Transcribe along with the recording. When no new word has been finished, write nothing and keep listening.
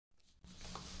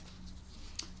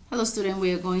Hello student,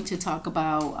 we are going to talk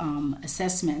about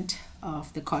assessment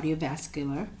of the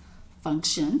cardiovascular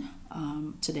function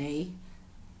today.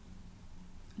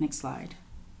 Next slide.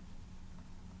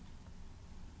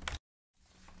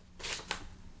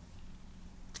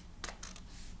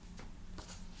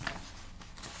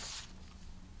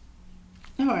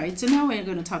 Alright, so now we're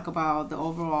going to talk about the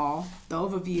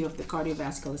overview of the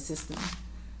cardiovascular system.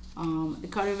 The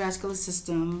cardiovascular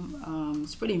system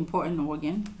is a pretty important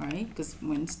organ, right? Because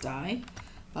when it's died,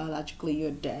 biologically you're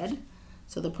dead.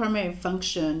 So the primary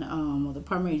function or the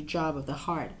primary job of the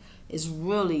heart is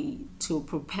really to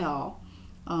propel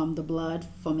the blood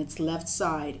from its left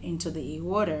side into the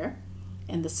aorta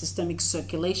and the systemic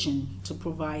circulation to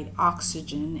provide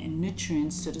oxygen and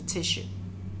nutrients to the tissue,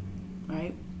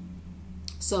 right?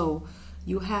 So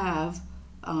you have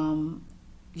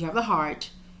the heart,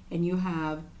 and you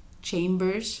have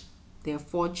chambers. There are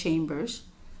 4 chambers,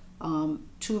 2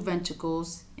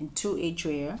 ventricles and 2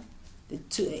 atria. The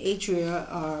 2 atria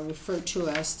are referred to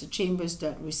as the chambers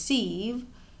that receive,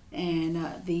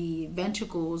 and the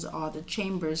ventricles are the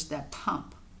chambers that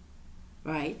pump,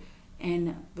 right?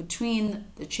 And between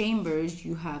the chambers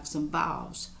you have some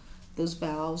valves. Those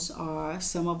valves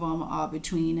some of them are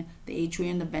between the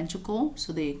atria and the ventricle,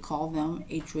 so they call them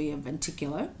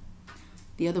atrioventricular.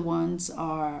 The other ones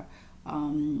are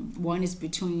one is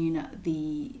between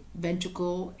the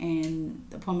ventricle and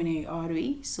the pulmonary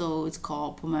artery, so it's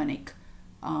called pulmonic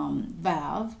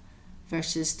valve,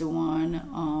 versus the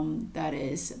one that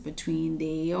is between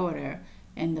the aorta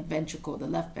and the ventricle, the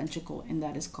left ventricle, and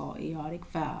that is called aortic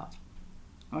valve.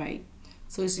 All right,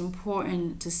 so it's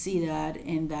important to see that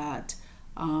in that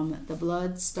the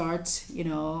blood starts,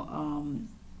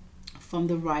 from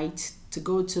the right to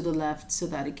go to the left so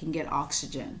that it can get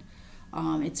oxygen.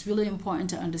 It's really important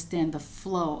to understand the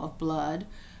flow of blood,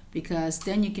 because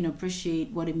then you can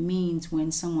appreciate what it means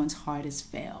when someone's heart is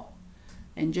failed.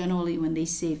 And generally when they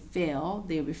say fail,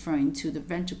 they're referring to the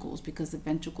ventricles, because the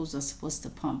ventricles are supposed to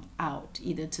pump out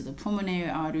either to the pulmonary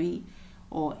artery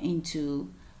or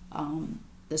into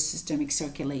the systemic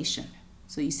circulation.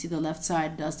 So you see the left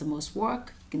side does the most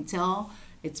work. You can tell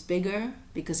it's bigger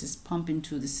because it's pumping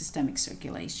to the systemic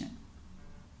circulation.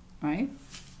 All right,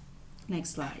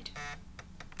 next slide.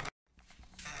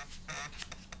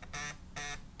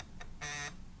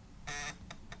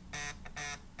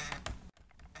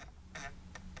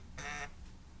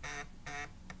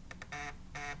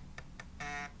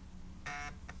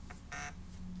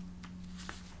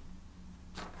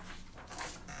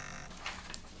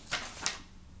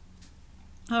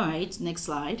 All right, next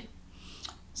slide.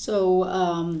 So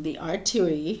the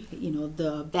artery,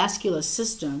 the vascular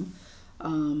system,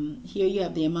 here you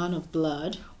have the amount of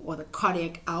blood, or the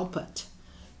cardiac output.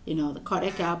 The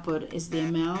cardiac output is the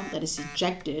amount that is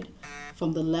ejected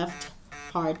from the left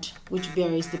heart, which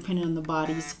varies depending on the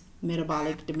body's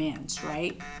metabolic demands,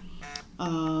 right?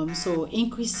 So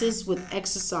increases with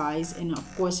exercise, and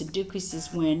of course it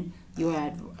decreases when you're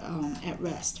at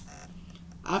rest.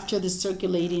 After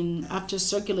circulating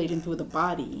through the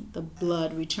body, the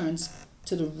blood returns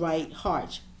to the right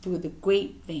heart through the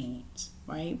great veins,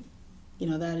 right?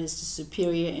 That is the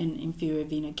superior and inferior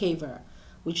vena cava,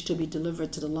 which to be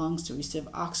delivered to the lungs to receive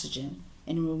oxygen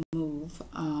and remove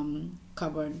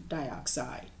carbon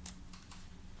dioxide.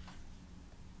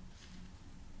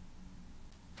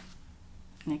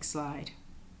 Next slide.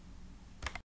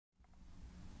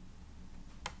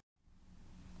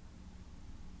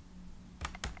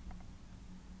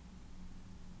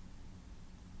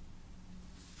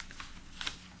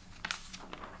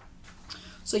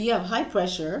 So you have high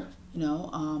pressure,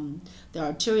 the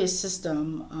arterial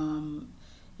system,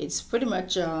 it's pretty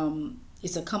much,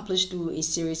 it's accomplished through a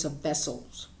series of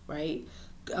vessels, right?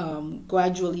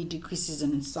 Gradually decreases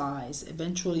in size,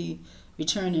 eventually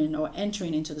returning or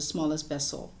entering into the smallest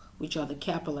vessel, which are the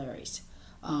capillaries,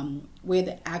 where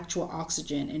the actual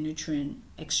oxygen and nutrient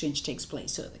exchange takes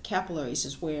place. So the capillaries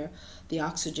is where the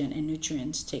oxygen and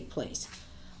nutrients take place.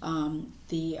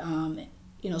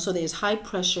 So there's high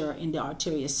pressure in the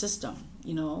arterial system.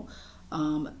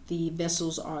 The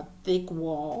vessels are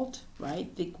thick-walled,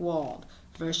 right? Thick-walled,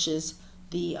 versus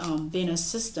the venous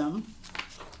system.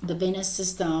 The venous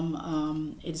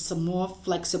system is more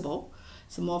flexible.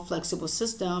 It's a more flexible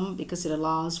system because it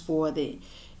allows for the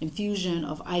infusion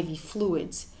of IV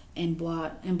fluids and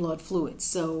blood fluids.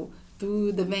 So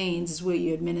through the veins is where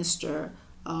you administer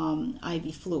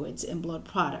IV fluids and blood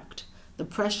product. The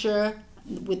pressure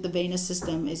with the venous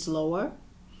system is lower.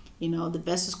 The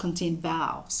vessels contain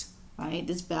valves, right?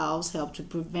 These valves help to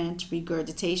prevent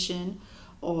regurgitation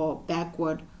or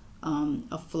backward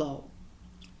of flow.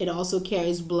 It also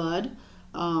carries blood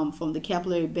from the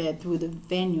capillary bed through the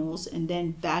venules and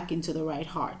then back into the right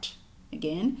heart.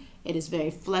 Again, it is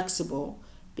very flexible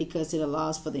because it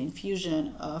allows for the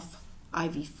infusion of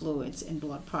IV fluids and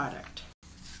blood product.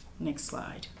 Next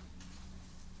slide.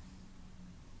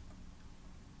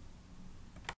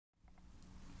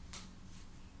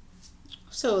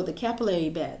 So the capillary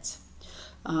beds.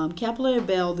 Capillary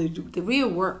bed, the real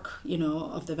work,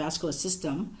 of the vascular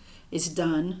system is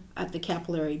done at the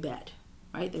capillary bed,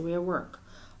 right? The real work.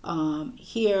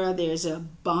 Here, there's an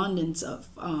abundance of,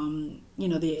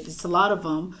 there's a lot of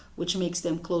them, which makes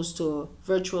them close to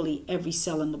virtually every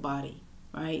cell in the body,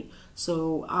 right?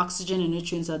 So oxygen and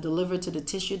nutrients are delivered to the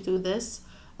tissue through this.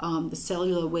 The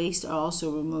cellular waste are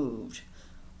also removed.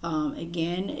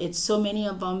 Again, it's so many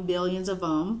of them, billions of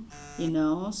them,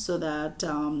 so that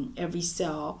every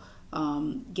cell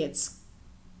gets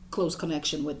close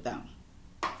connection with them.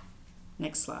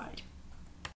 Next slide.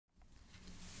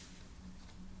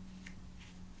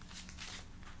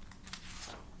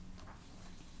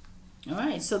 All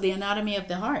right, so the anatomy of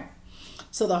the heart.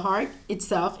 So the heart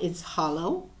itself is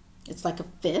hollow. It's like a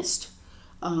fist.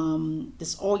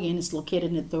 This organ is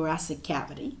located in the thoracic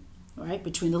cavity, right,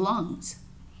 between the lungs.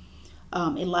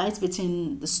 It lies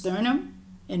between the sternum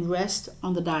and rests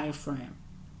on the diaphragm,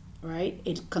 right?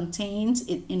 It contains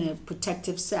it in a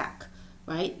protective sac,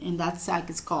 right? And that sac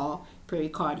is called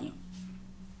pericardium,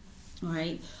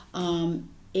 right?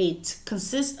 It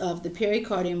consists of, the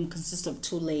pericardium consists of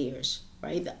two layers,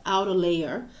 right? The outer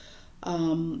layer,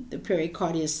 the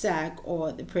pericardial sac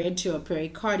or the perianterior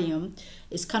pericardium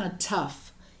is kind of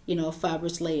tough,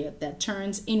 fibrous layer that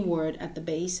turns inward at the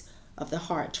base of the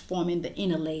heart, forming the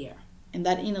inner layer. And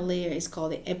that inner layer is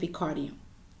called the epicardium,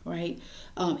 right?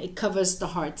 It covers the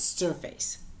heart's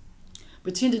surface.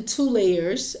 Between the two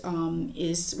layers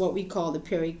is what we call the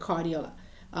pericardial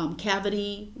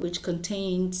cavity, which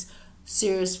contains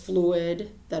serous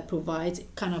fluid that provides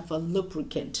kind of a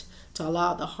lubricant to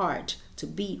allow the heart to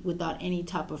beat without any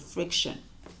type of friction,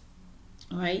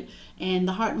 right? And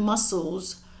the heart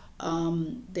muscles,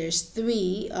 there's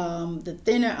three. The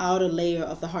thinner outer layer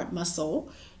of the heart muscle,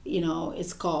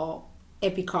 it's called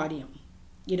epicardium.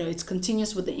 It's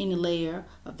continuous with the inner layer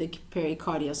of the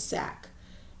pericardial sac.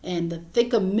 And the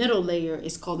thicker middle layer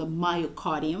is called the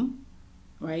myocardium,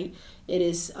 right? It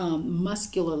is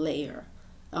muscular layer.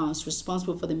 It's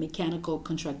responsible for the mechanical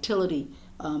contractility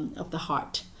of the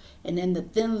heart. And then the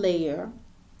thin layer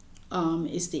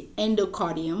is the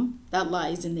endocardium that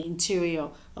lies in the interior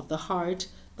of the heart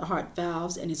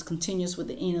valves, and is continuous with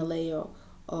the inner layer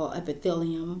or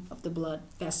epithelium of the blood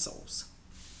vessels.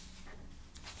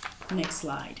 Next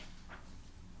slide.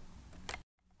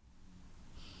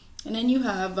 And then you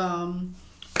have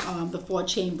the four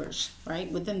chambers, right,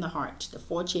 within the heart. The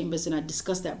four chambers, and I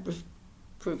discussed that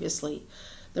previously.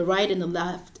 The right and the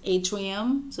left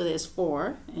atrium, so there's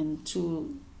four, and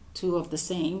two of the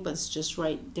same, but it's just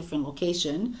different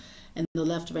location, and the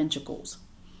left ventricles.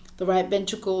 The right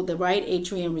ventricle, the right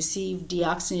atrium receive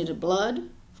deoxygenated blood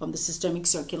from the systemic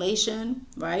circulation,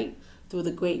 right, through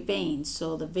the great veins.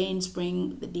 So the veins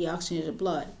bring the deoxygenated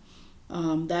blood.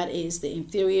 That is the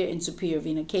inferior and superior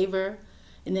vena cava.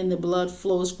 And then the blood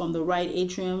flows from the right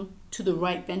atrium to the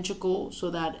right ventricle,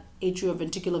 so that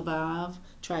atrioventricular valve,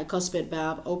 tricuspid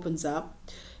valve opens up.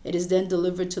 It is then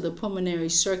delivered to the pulmonary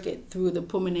circuit through the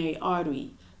pulmonary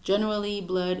artery. Generally,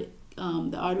 the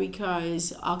artery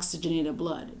carries oxygenated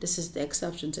blood. This is the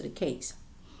exception to the case.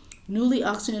 Newly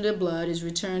oxygenated blood is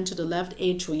returned to the left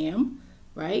atrium,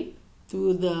 right,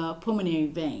 through the pulmonary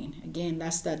vein. Again,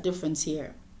 that's that difference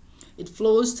here. It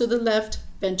flows to the left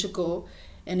ventricle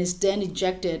and is then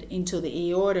ejected into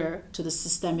the aorta to the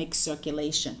systemic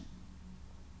circulation,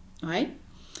 right?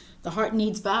 The heart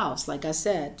needs valves, like I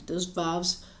said. Those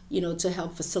valves, to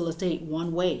help facilitate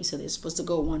one way. So they're supposed to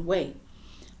go one way.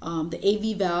 The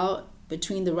AV valve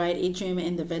between the right atrium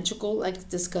and the ventricle, like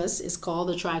discussed, is called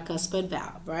the tricuspid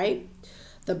valve, right?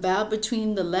 The valve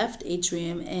between the left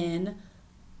atrium and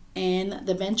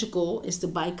the ventricle is the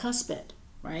bicuspid,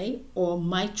 right, or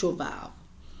mitral valve.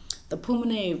 The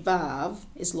pulmonary valve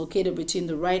is located between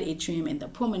the right atrium and the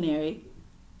pulmonary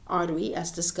artery,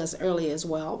 as discussed earlier as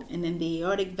well. And then the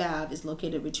aortic valve is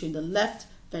located between the left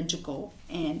ventricle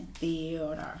and the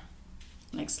aorta.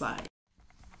 Next slide.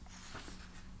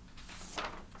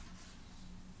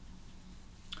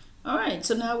 All right,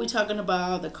 so now we're talking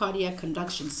about the cardiac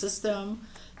conduction system.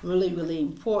 Really, really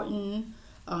important.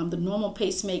 The normal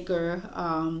pacemaker,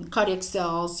 cardiac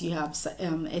cells, you have SA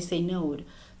node.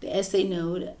 The SA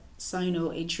node,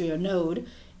 sinoatrial node,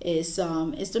 is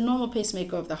the normal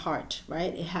pacemaker of the heart,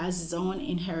 right? It has its own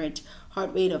inherent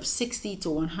heart rate of 60 to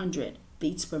 100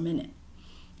 beats per minute.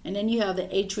 And then you have the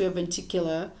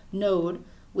atrioventricular node,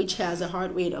 which has a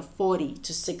heart rate of 40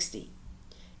 to 60.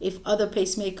 If other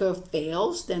pacemaker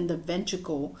fails, then the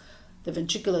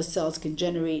ventricular cells can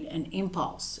generate an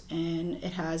impulse, and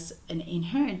it has an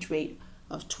inherent rate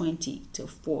of 20 to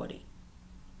 40,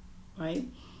 right?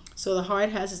 So the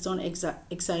heart has its own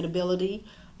excitability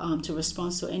to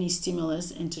respond to any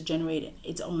stimulus and to generate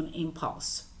its own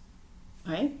impulse,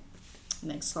 right?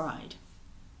 Next slide.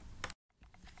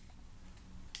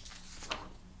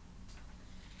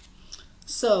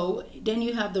 So then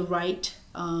you have the right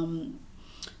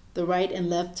and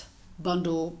left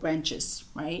bundle branches,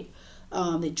 right?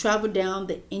 They travel down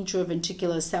the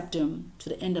intraventricular septum to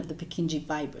the end of the Purkinje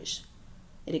fibers.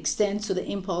 It extends to the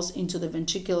impulse into the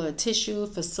ventricular tissue,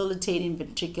 facilitating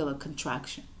ventricular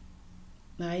contraction,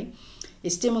 right? A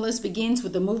stimulus begins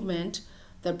with the movement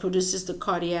that produces the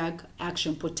cardiac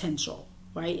action potential,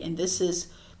 right? And this is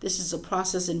a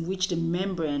process in which the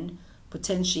membrane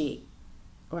potentiate,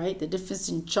 right? The difference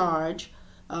in charge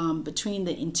between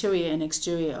the interior and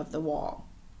exterior of the wall.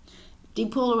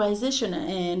 Depolarization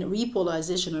and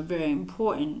repolarization are very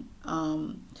important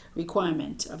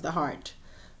requirement of the heart.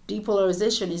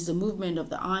 Depolarization is the movement of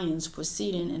the ions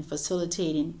proceeding and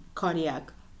facilitating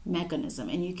cardiac mechanism.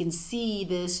 And you can see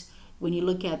this when you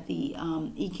look at the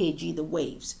EKG, the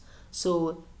waves.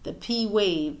 So the P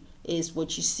wave is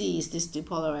what you see is this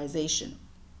depolarization.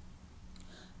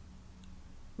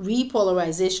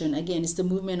 Repolarization, again, is the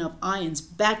movement of ions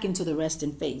back into the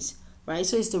resting phase, right?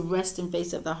 So it's the resting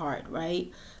phase of the heart,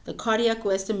 right? The cardiac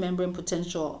resting membrane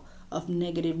potential of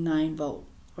 -9 volt,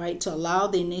 right? To allow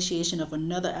the initiation of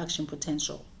another action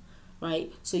potential,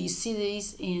 right? So you see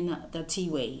these in the T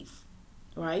wave,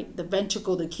 right? The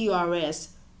ventricle, the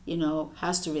QRS,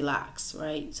 has to relax,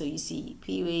 right? So you see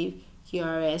P wave,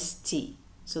 QRS, T.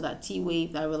 So that T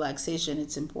wave, that relaxation,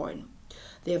 it's important.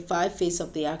 There are 5 phases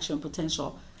of the action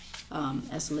potential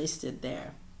as listed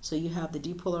there. So you have the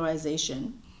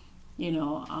depolarization,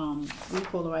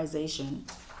 repolarization,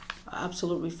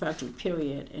 absolute refractory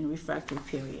period, and refractory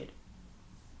period.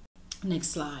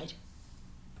 Next slide.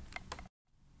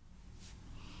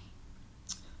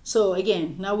 So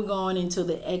again, now we're going into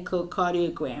the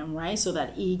echocardiogram, right? So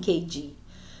that EKG.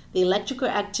 The electrical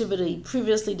activity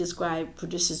previously described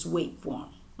produces waveform,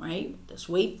 right? This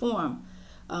waveform.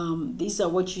 These are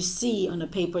what you see on the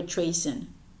paper tracing.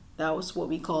 That was what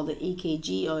we call the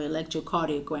EKG or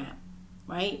electrocardiogram,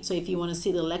 right? So if you want to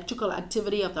see the electrical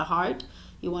activity of the heart,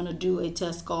 you want to do a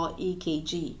test called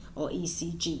EKG or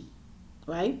ECG,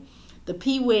 right? The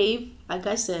P wave, like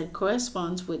I said,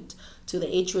 corresponds to the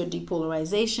atrial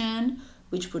depolarization,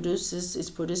 which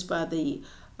is produced by the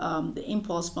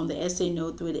impulse from the SA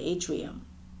node through the atrium,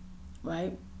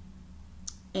 right?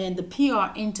 And the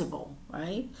PR interval,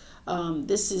 right?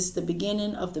 This is the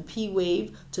beginning of the P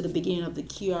wave to the beginning of the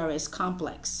QRS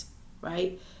complex,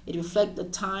 right? It reflects the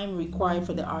time required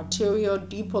for the arterial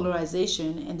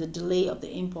depolarization and the delay of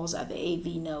the impulse at the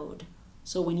AV node.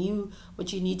 So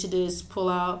what you need to do is pull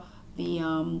out the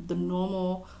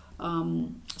normal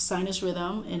sinus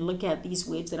rhythm and look at these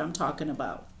waves that I'm talking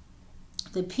about.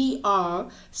 The PR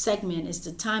segment is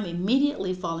the time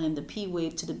immediately following the P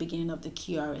wave to the beginning of the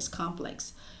QRS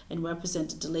complex and represent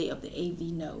the delay of the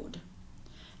AV node.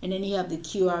 And then you have the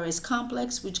QRS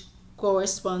complex, which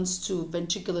corresponds to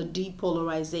ventricular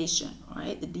depolarization,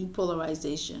 right? The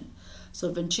depolarization.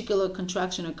 So ventricular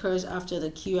contraction occurs after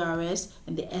the QRS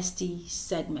and the ST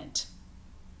segment.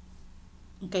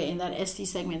 Okay, and that ST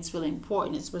segment is really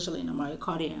important, especially in a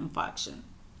myocardial infarction.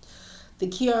 The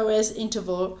QRS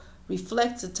interval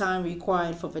reflects the time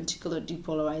required for ventricular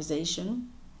depolarization,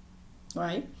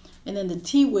 right? And then the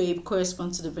T wave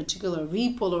corresponds to the ventricular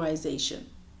repolarization.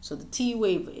 So the T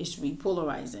wave is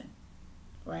repolarizing,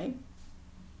 right?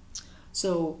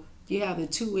 So you have the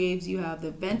 2 waves, you have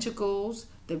the ventricles,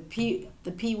 the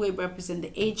P wave represent the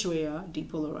atria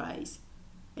depolarized,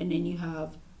 and then you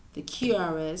have the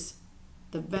QRS,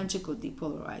 the ventricle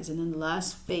depolarized, and then the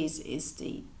last phase is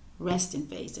the resting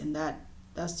phase, and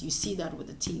that's you see that with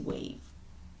the T wave.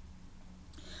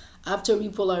 After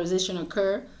repolarization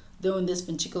occur during this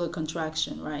ventricular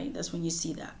contraction, right? That's when you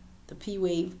see that. The P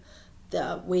wave,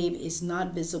 the wave is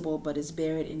not visible but is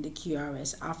buried in the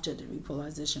QRS after the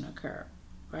repolarization occur,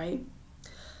 right?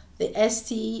 The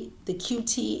ST, the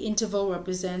QT interval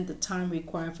represent the time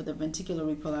required for the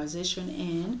ventricular repolarization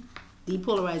and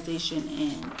depolarization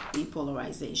and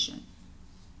repolarization.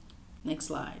 Next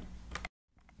slide.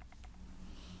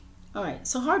 All right,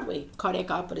 so heart rate, cardiac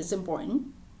output is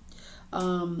important.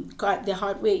 The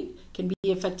heart rate can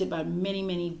be affected by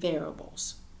many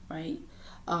variables, right?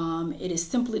 It is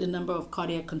simply the number of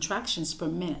cardiac contractions per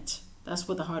minute. That's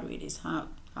what the heart rate is, how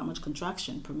how much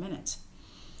contraction per minute.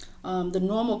 The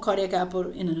normal cardiac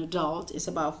output in an adult is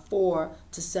about 4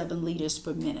 to 7 liters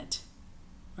per minute,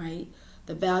 right?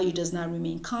 The value does not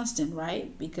remain constant,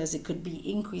 right? Because it could be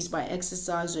increased by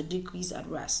exercise or decreased at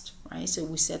rest, right? So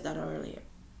we said that earlier.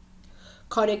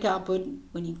 Cardiac output,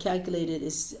 when you calculate it,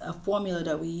 is a formula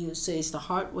that we use. So it's the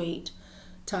heart rate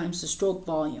times the stroke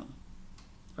volume,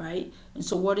 right? And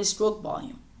so what is stroke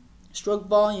volume? Stroke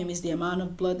volume is the amount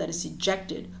of blood that is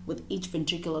ejected with each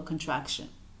ventricular contraction,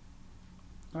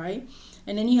 right?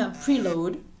 And then you have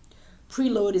preload.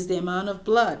 Preload is the amount of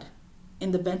blood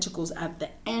in the ventricles at the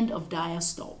end of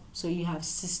diastole. So you have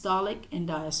systolic and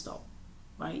diastole,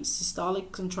 right?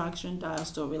 Systolic contraction,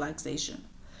 diastole relaxation.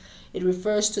 It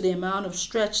refers to the amount of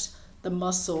stretch the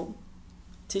muscle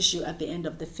tissue at the end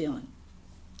of the filling.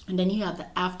 And then you have the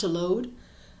afterload,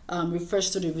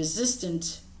 refers to the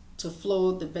resistance to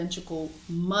flow the ventricle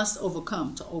must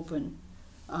overcome to open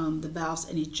the valves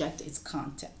and eject its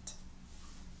content,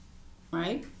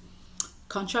 right?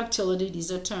 Contractility, these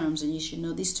are terms, and you should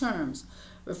know these terms,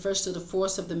 refers to the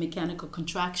force of the mechanical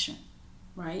contraction,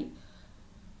 right?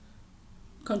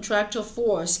 Contractile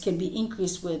force can be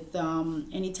increased with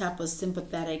any type of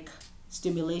sympathetic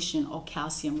stimulation or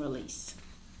calcium release.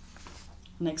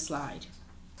 Next slide.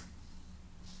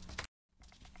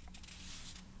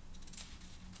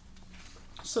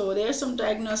 So there are some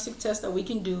diagnostic tests that we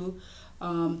can do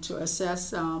to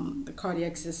assess the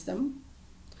cardiac system.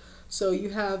 So you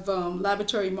have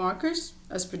laboratory markers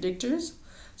as predictors.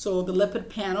 So the lipid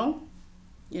panel,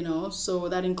 so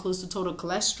that includes the total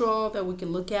cholesterol that we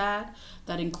can look at.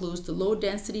 That includes the low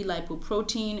density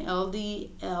lipoprotein,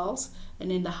 LDLs,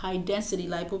 and then the high density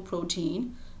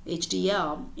lipoprotein,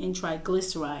 HDL, and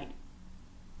triglyceride.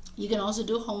 You can also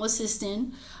do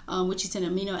homocysteine, which is an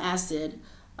amino acid,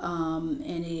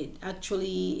 and it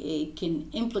can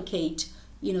implicate,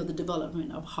 the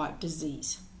development of heart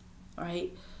disease,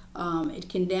 right? It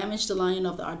can damage the lining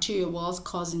of the arterial walls,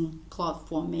 causing clot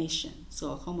formation.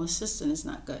 So homocysteine is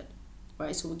not good,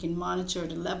 right? So we can monitor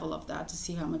the level of that to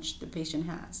see how much the patient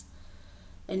has.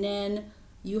 And then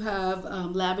you have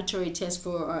laboratory tests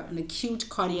for an acute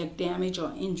cardiac damage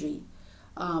or injury.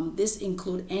 This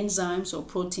include enzymes or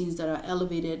proteins that are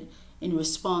elevated in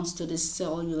response to this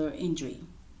cellular injury.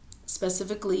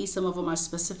 Specifically, some of them are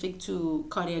specific to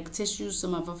cardiac tissues,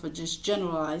 some of them are just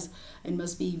generalized and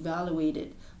must be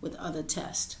evaluated with other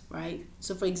tests, right?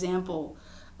 So for example,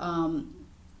 creatine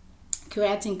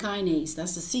kinase,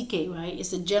 that's the CK, right?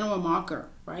 It's a general marker,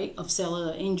 right, of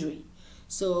cellular injury.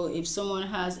 So if someone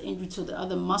has injury to the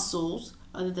other muscles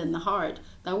other than the heart,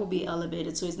 that will be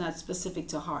elevated, so it's not specific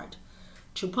to heart.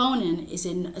 Troponin is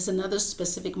another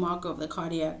specific marker of the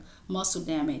cardiac muscle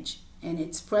damage, and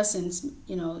its presence,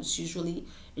 is usually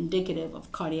indicative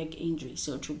of cardiac injury,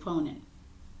 so troponin.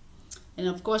 And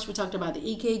of course, we talked about the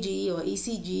EKG or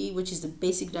ECG, which is the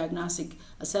basic diagnostic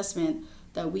assessment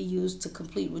that we use to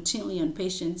complete routinely on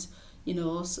patients,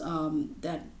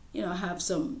 that, have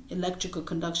some electrical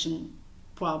conduction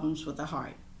problems with the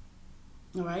heart.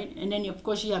 All right, and then of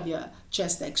course you have your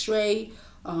chest X-ray,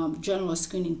 general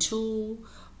screening tool.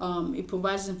 It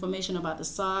provides information about the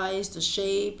size, the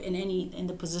shape, and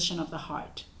the position of the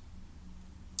heart.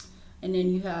 And then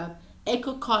you have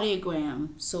echocardiogram.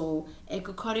 So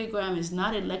echocardiogram is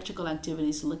not electrical activity,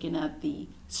 it's looking at the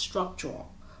structure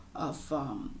of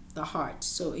the heart.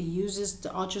 So it uses the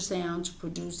ultrasound to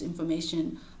produce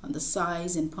information on the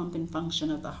size and pumping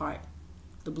function of the heart,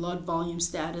 the blood volume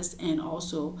status, and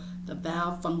also the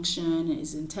valve function and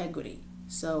its integrity.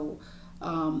 So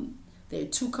there are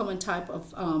two common type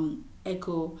of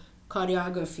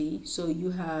echocardiography. So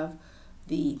you have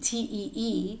the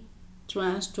TEE,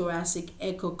 transthoracic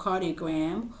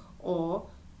echocardiogram, or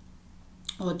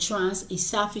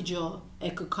transesophageal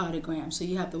echocardiogram. So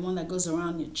you have the one that goes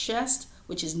around your chest,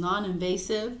 which is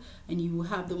non-invasive, and you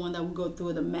have the one that will go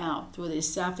through the mouth, through the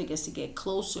esophagus to get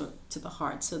closer to the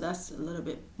heart. So that's a little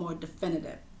bit more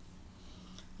definitive.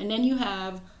 And then you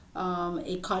have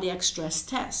a cardiac stress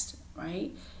test,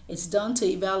 right? It's done to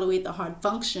evaluate the heart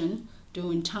function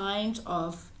during times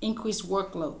of increased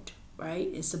workload, right?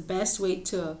 It's the best way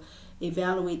to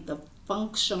evaluate the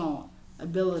functional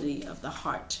ability of the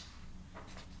heart.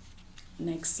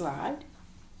 Next slide.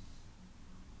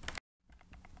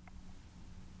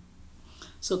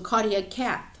 So cardiac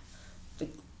cath. The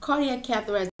cardiac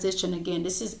catheterization, again,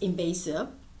 this is invasive,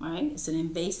 right? It's an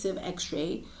invasive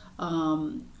X-ray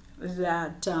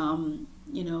that,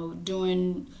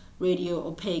 doing radio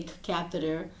opaque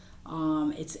catheter,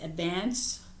 it's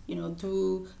advanced,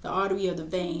 through the artery or the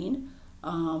vein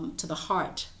to the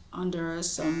heart under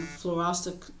some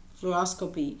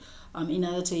fluoroscopy in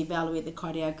order to evaluate the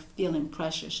cardiac feeling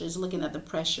pressure. So it's looking at the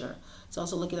pressure. It's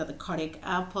also looking at the cardiac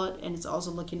output, and it's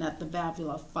also looking at the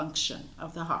valvular function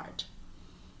of the heart.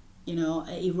 You know,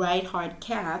 a right heart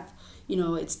cath, you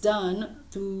know, it's done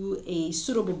through a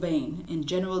suitable vein, and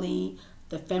generally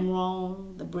the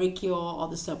femoral, the brachial, or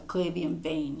the subclavian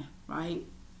vein, right?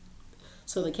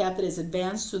 So the catheter is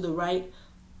advanced through the right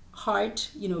heart,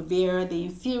 you know, via the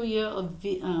inferior or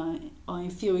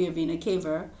inferior vena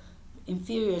cava,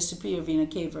 inferior superior vena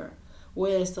cava,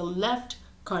 whereas the left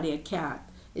cardiac cath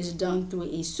is done through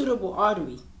a suitable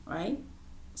artery, right?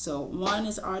 So one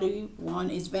is artery, one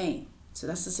is vein. So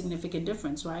that's a significant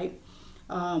difference, right?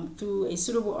 Through a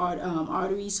suitable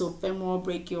artery, so femoral,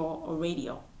 brachial, or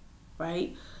radial,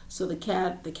 right? So the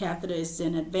catheter is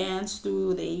then advanced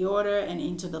through the aorta and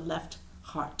into the left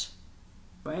heart,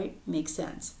 right? Makes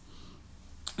sense.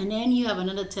 And then you have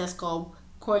another test called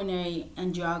coronary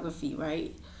angiography,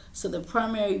 right? So the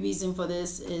primary reason for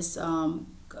this is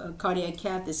cardiac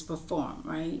cath is performed,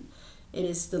 right? It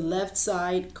is the left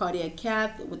side cardiac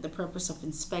cath with the purpose of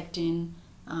inspecting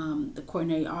the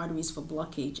coronary arteries for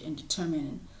blockage and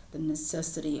determining the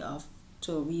necessity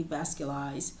to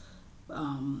revascularize,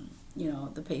 you know,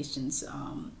 the patient's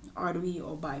artery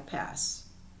or bypass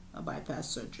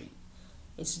surgery.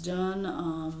 It's done,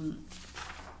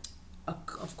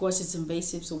 of course it's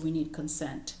invasive, so we need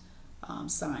consent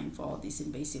signed for all these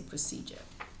invasive procedure.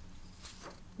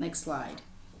 Next slide.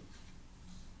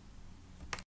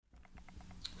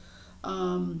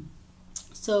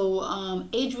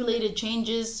 Age-related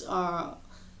changes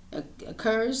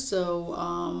occurs.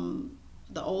 So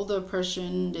the older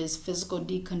person, there's physical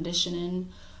deconditioning,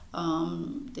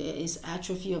 there is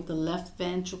atrophy of the left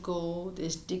ventricle,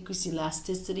 there's decreased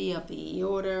elasticity of the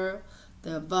aorta,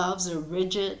 the valves are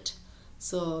rigid,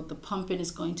 so the pumping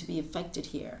is going to be affected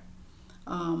here.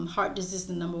 Heart disease is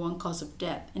the #1 cause of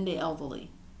death in the elderly,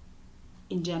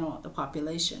 in general, the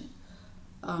population.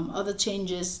 Other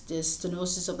changes, there's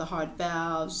stenosis of the heart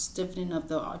valves, stiffening of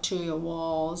the arterial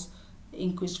walls,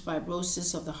 increased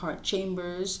fibrosis of the heart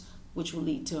chambers, which will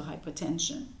lead to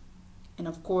hypertension. And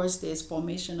of course, there's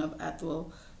formation of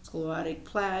atherosclerotic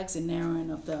plaques and narrowing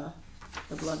of the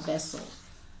blood vessel.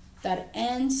 That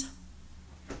ends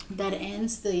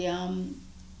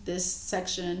this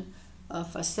section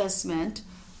of assessment.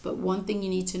 But one thing you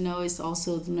need to know is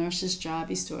also the nurse's job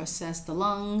is to assess the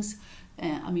lungs,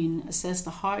 assess the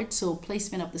heart. So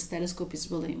placement of the stethoscope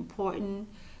is really important.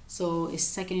 So it's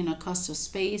second intercostal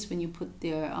space when you put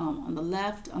there on the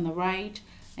left, on the right,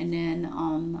 and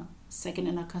then second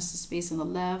intercostal space on the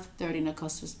left, third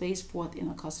intercostal space, fourth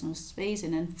intercostal space,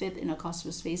 and then fifth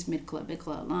intercostal space,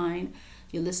 mid-clavicular line.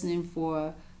 You're listening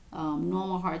for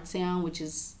normal heart sound, which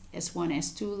is S1,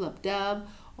 S2, lub-dub,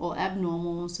 or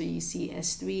abnormal, so you see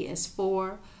S3,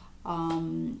 S4,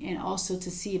 and also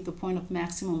to see if the point of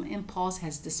maximum impulse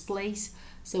has displaced.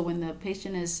 So when the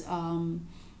patient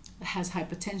has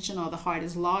hypertension or the heart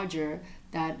is larger,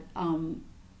 that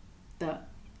the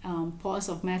pulse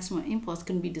of maximum impulse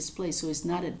can be displaced, so it's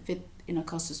not at fifth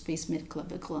intercostal space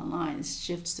mid-clavicular line, it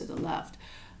shifts to the left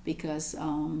because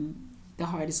the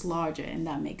heart is larger, and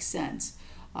that makes sense.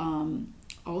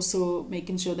 Also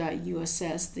making sure that you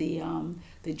assess the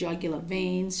jugular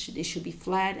veins. They should be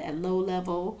flat at low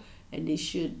level, and they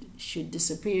should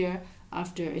disappear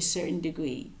after a certain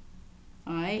degree.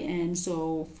 All right, and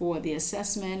so for the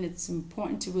assessment, it's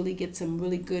important to really get some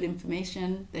really good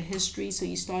information, the history. So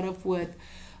you start off with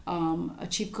a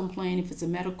chief complaint if it's a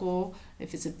medical,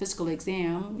 if it's a physical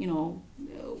exam, you know,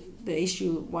 the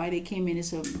issue why they came in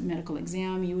is a medical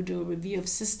exam. You do a review of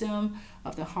system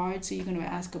of the heart, so you're going to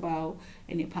ask about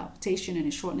any palpitation,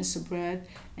 any shortness of breath,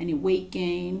 any weight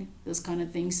gain, those kind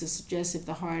of things to suggest if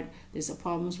the heart, there's a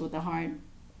problems with the heart.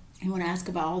 You want to ask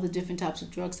about all the different types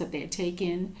of drugs that they're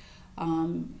taking,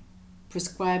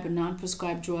 prescribed or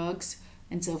non-prescribed drugs,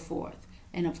 and so forth.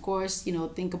 And of course, you know,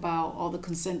 think about all the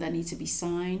consent that needs to be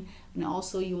signed. And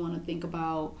also you want to think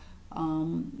about,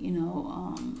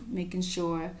 making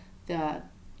sure that,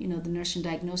 you know, the nursing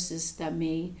diagnosis that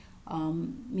may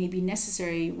be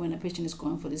necessary when a patient is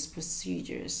going for this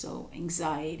procedure. So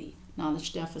anxiety,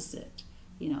 knowledge deficit,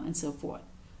 you know, and so forth.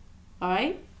 All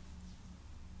right.